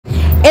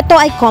Ito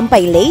ay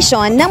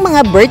compilation ng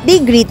mga birthday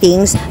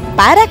greetings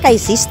para kay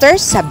Sister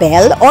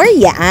Zabel or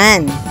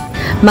Yaan.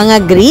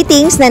 Mga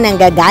greetings na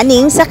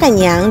nanggagaling sa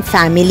kanyang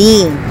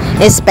family,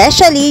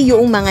 especially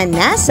yung mga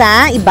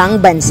nasa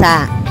ibang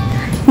bansa,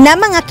 na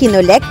mga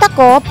kinolekta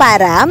ko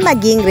para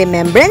maging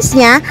remembrance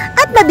niya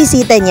at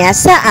mabisita niya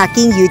sa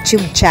aking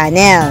YouTube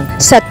channel.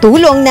 Sa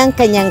tulong ng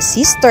kanyang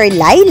sister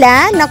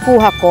Laila,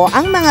 nakuha ko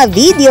ang mga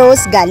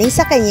videos galing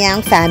sa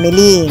kanyang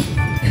family.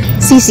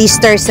 Si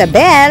Sister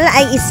Zabel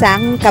ay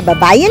isang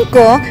kababayan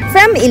ko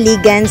from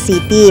Iligan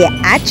City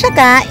at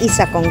saka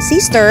isa kong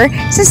sister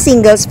sa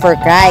Singles for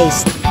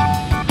Christ.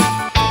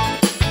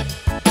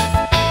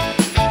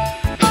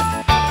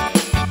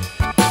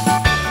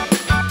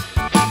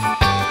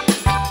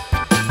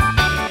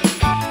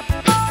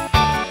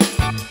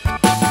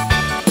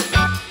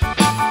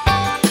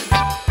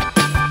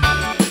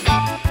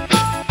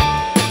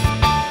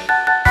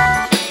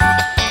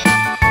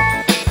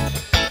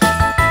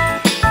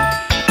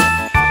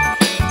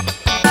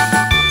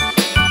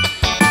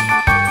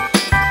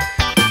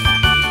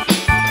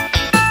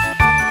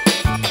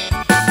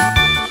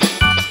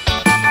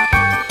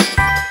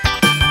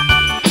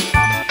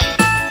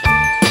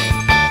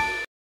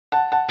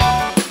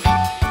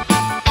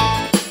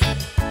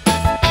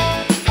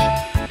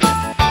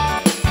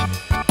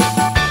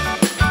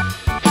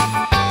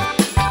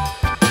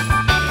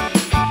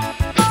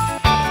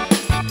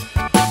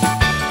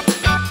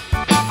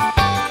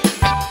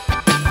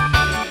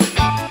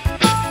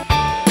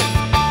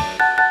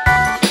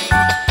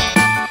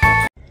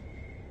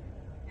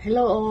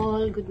 Hello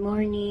all, good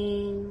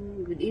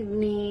morning, good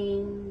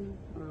evening,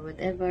 or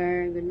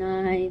whatever, good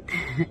night.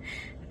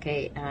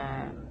 Okay,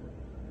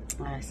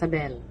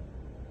 Zabel,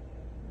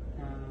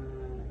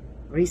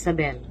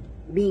 Rizabel,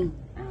 Bing,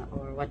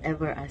 or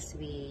whatever as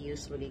we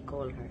usually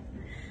call her.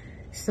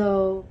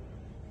 So,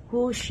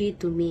 who's she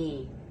to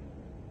me?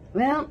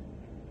 Well,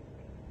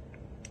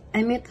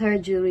 I met her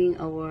during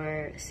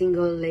our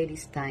single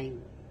ladies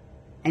time.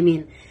 I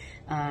mean,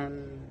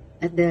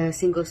 at the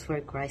Singles for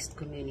Christ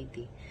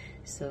community.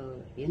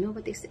 So, you know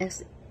what is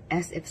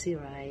SFC,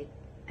 right?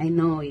 I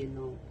know you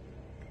know.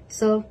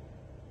 So,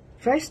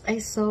 first I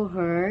saw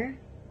her,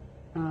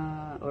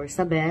 or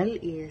Zabel,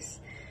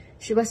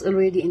 she was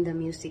already in the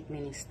music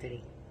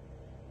ministry.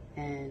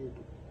 And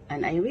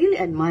I really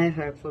admire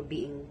her for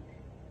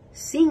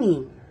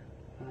singing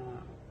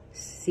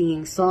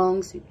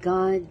songs with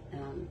God,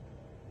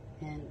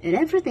 and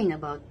everything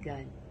about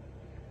God.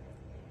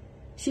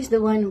 She's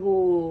the one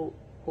who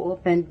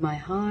opened my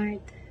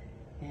heart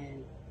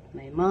and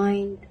my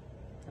mind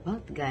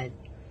about God.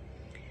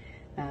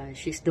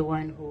 She's the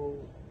one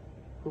who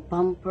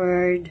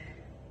pampered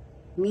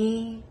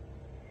me.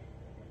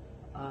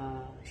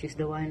 She's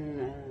the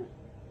one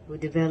who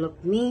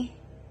developed me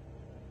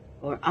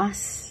or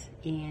us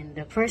in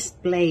the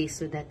first place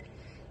so that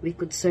we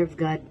could serve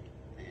God,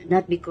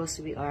 not because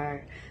we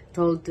are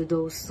told to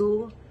do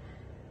so,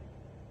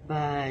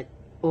 but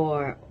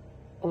or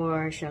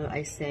shall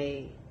I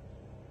say,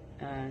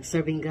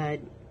 serving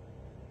God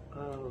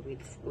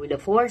with a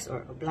force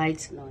or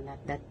obliged. No,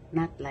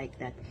 not like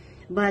that.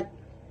 But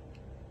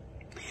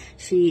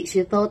she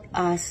taught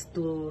us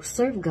to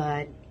serve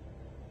God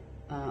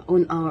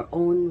on our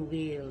own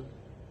will,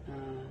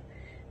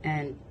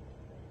 and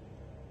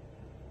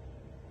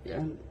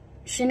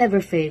she never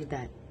failed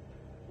that,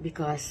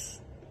 because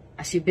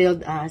she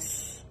built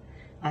us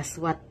as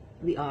what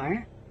we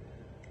are,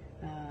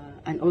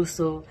 and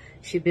also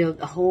she built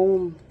a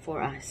home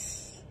for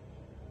us,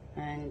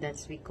 and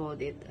that's we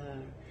called it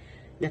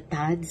the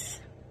TUDS,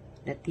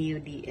 the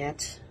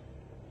TUDH.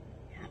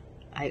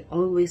 I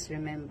always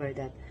remember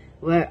that,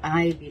 where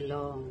I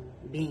belong,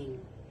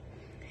 being.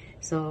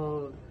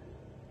 So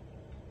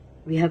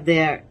we have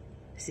there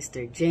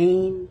Sister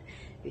Jane,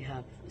 we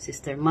have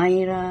Sister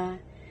Myra,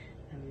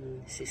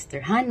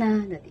 Sister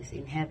Hannah that is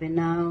in heaven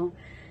now,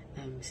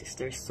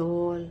 Sister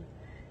Sol,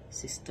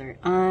 Sister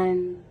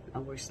Anne,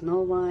 our Snow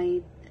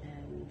White,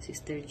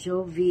 Sister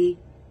Jovi,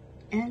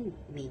 and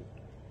me.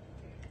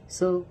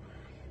 So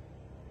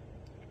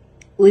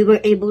we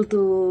were able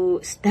to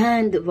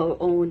stand of our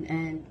own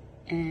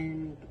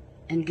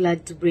and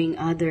glad to bring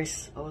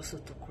others also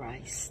to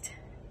Christ.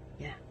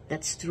 Yeah,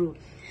 that's true.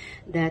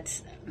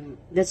 That's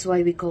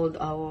why we called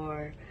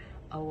our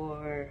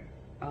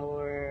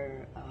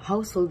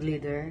household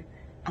leader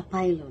a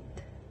pilot.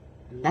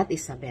 And that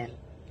is Zabel.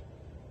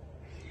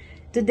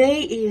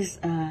 Today is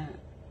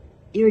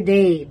your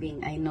day,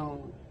 Bing, I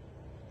know.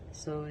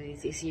 So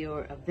it is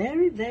a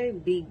very, very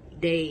big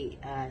day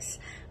as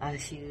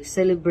you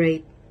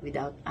celebrate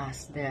without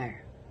us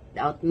there.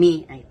 Without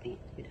me, I think.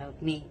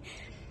 Without me.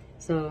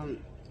 So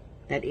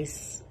that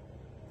is,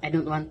 I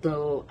don't want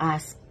to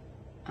ask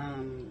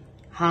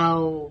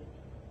how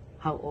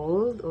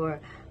old or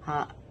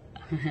how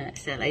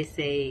shall I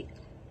say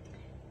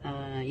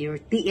your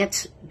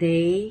TH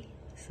day.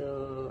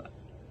 So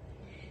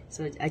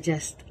I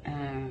just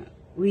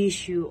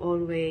wish you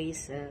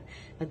always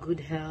a good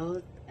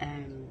health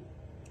and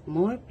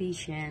more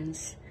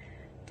patience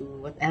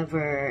to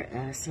whatever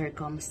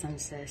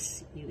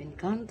circumstances you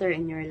encounter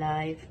in your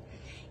life,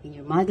 in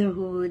your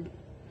motherhood,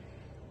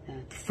 to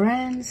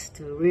friends,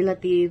 to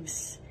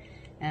relatives,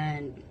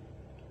 and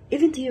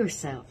even to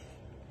yourself.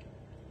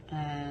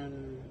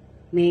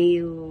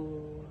 May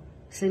you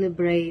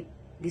celebrate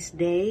this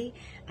day,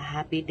 a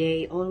happy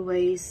day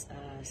always,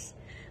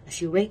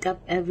 as you wake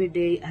up every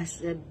day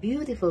as a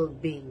beautiful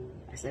being,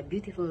 as a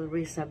beautiful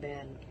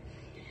Zabel.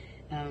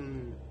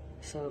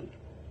 So,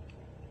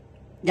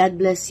 God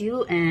bless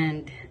you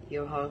and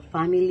your whole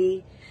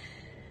family.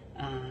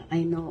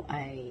 I know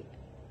I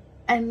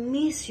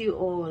miss you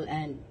all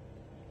and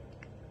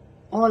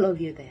all of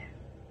you there.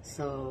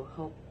 So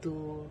hope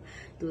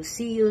to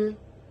see you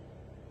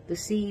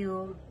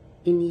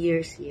in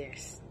years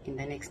in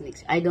the next.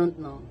 I don't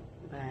know,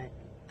 but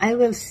I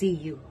will see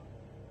you.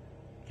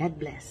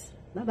 God bless.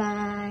 Bye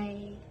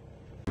bye.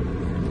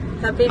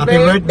 Happy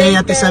birthday,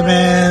 Ate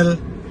Zabel.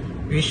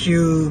 Wish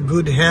you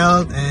good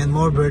health and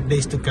more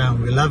birthdays to come.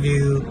 We love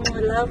you. I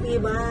love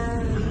you.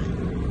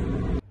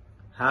 Bye.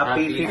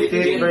 Happy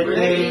 50th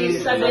birthday,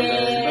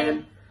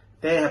 Zabel.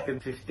 Happy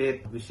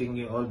 50th. Wishing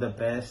you all the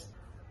best.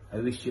 I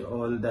wish you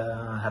all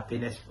the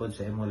happiness po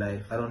sa imong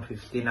life. Around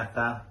 50 na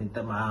ka, hindi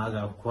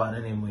maaga kuha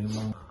na nimo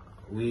imong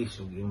wish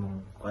ug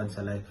imong kuan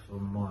sa life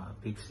mo,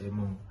 fix sa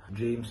imong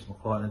dreams,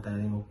 makuha na tayo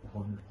nimo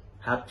po.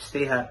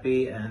 Stay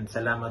happy and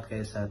salamat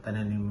kayo sa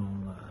tanan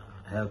nimong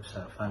help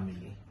sa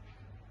family.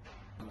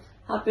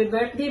 Happy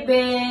birthday,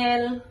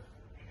 Bel!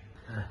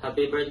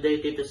 Happy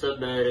birthday, Tito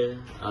Zabel.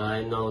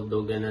 I know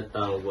dogan na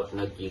tao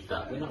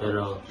nagkita,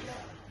 pero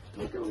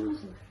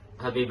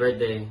happy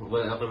birthday.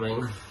 Well, ako may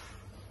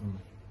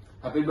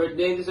Happy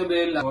birthday,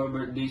 Isabel. More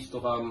birthdays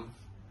to come.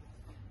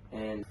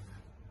 And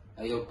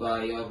I hope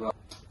you have a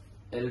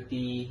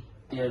healthy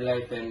your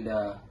life and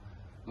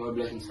more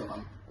blessings to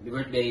come. Happy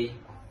birthday.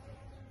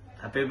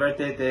 Happy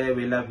birthday, Te.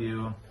 We love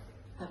you.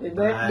 Happy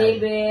birthday,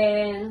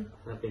 Bel!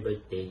 happy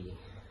birthday.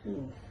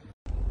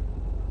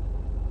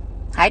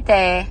 Hi,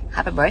 Te.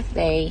 Happy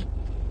birthday.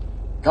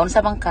 Gaon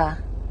sa bangka.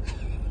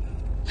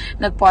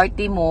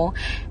 Nag-party mo.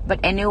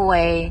 But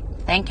anyway,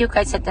 thank you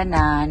kay sa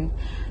tanan.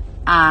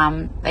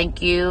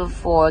 Thank you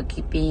for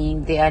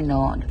keeping the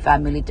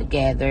family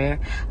together.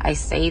 I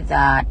say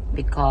that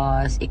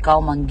because ikaw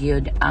man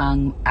gyud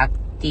ang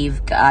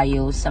active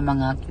kaayo sa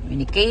mga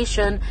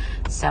communication,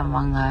 sa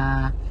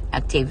mga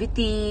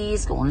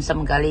activities, kung ano sa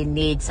mga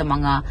need sa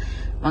mga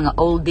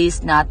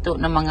oldies nato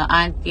na mga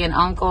auntie and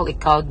uncle,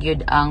 ikaw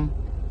gyud ang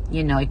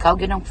ikaw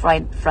gyud ang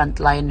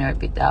frontliner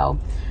bitaw.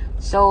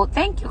 So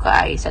thank you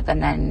kay sa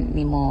tanan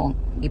nimo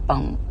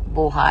gipang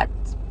buhat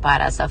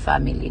para sa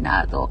family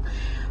nato.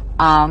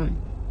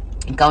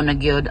 Ikaw na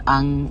gyud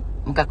ang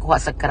makakuha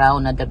sa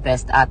crown na the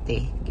best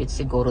ate gyud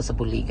siguro sa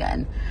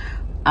buligan.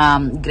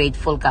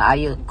 Grateful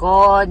kaayo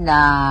ko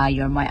na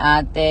you're my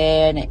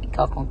ate, na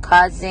ikaw kong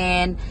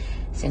cousin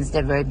since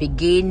the very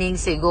beginning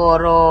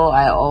siguro.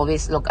 I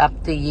always look up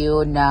to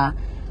you na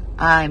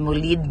mo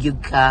lead gyud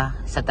ka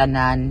sa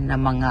tanan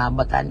na mga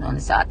batanon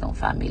sa atong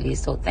family.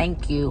 So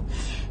thank you.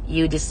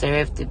 You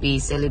deserve to be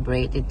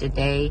celebrated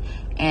today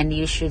and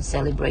you should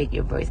celebrate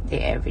your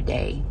birthday every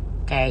day.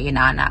 Okay,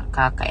 inaanak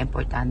ka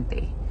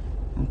ka-importante.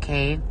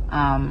 Okay?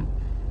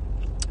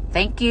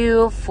 Thank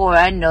you for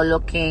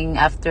looking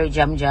after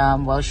Jam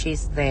Jam while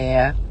she's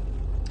there.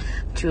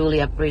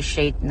 Truly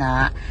appreciate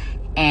na.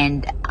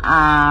 And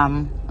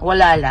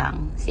wala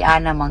lang si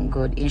Ana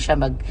Manggod, in siya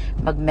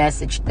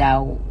mag-message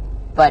daw.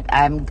 But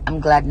I'm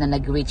glad na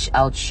nag-reach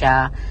out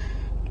siya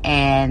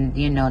and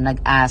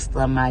nag-ask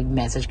na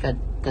mag-message ka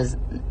because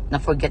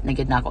na-forget na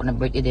gid na ako na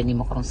birthday din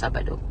mo karong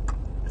Sabado.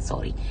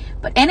 Sorry.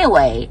 But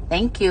anyway,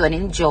 thank you and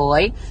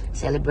enjoy.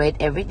 Celebrate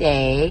every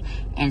day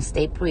and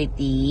stay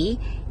pretty.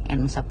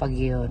 And sa pag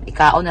yun,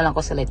 ikaon na lang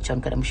ko sa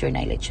lechon because I'm sure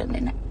na lechon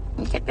din na.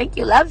 Okay, thank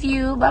you. Love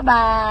you.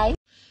 Bye-bye.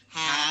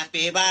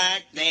 Happy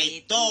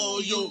birthday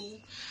to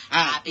you.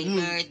 Happy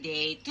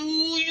birthday to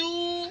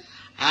you.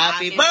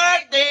 Happy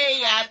birthday,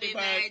 happy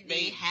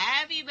birthday,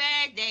 happy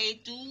birthday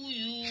to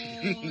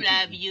you.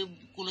 Love you,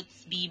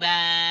 Kulots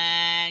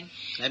Bibang.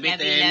 Love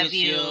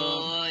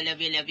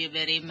you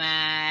very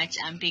much.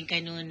 Amping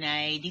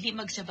kanunay, dili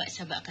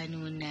magsaba-saba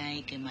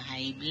kanunay kay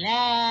mahay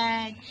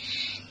blood.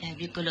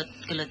 Love you,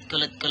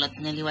 kulot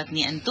nga liwat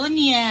ni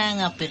Antonia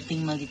nga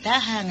perting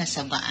magitaha nga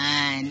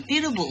sabaan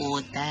pero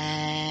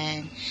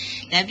buotan.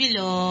 Love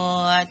you,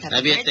 Lord.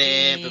 Happy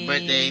birthday. Happy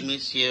birthday,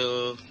 miss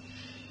you.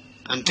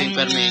 Amping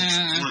permi.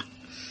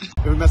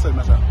 Mess up.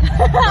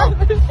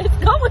 It's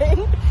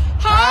going.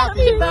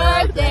 Happy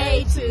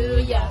birthday to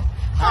ya.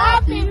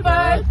 Happy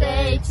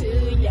birthday to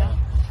ya.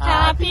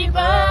 Happy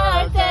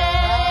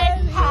birthday.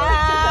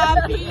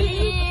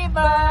 Happy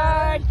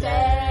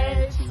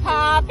birthday.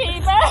 Happy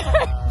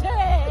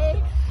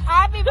birthday.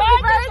 Happy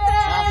birthday.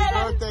 Happy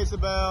birthday,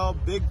 Zabel.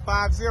 Big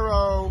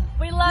 50.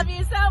 We love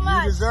you so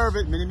much. You deserve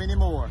it. Many, many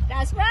more.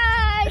 That's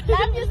right.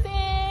 Love you,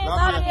 sis.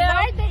 Love you.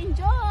 Happy birthday.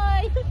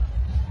 Enjoy.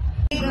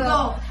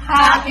 Go.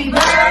 Happy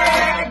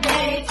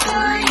birthday to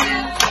you.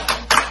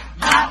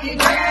 Happy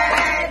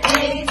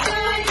birthday to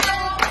you.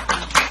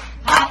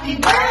 Happy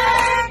birthday.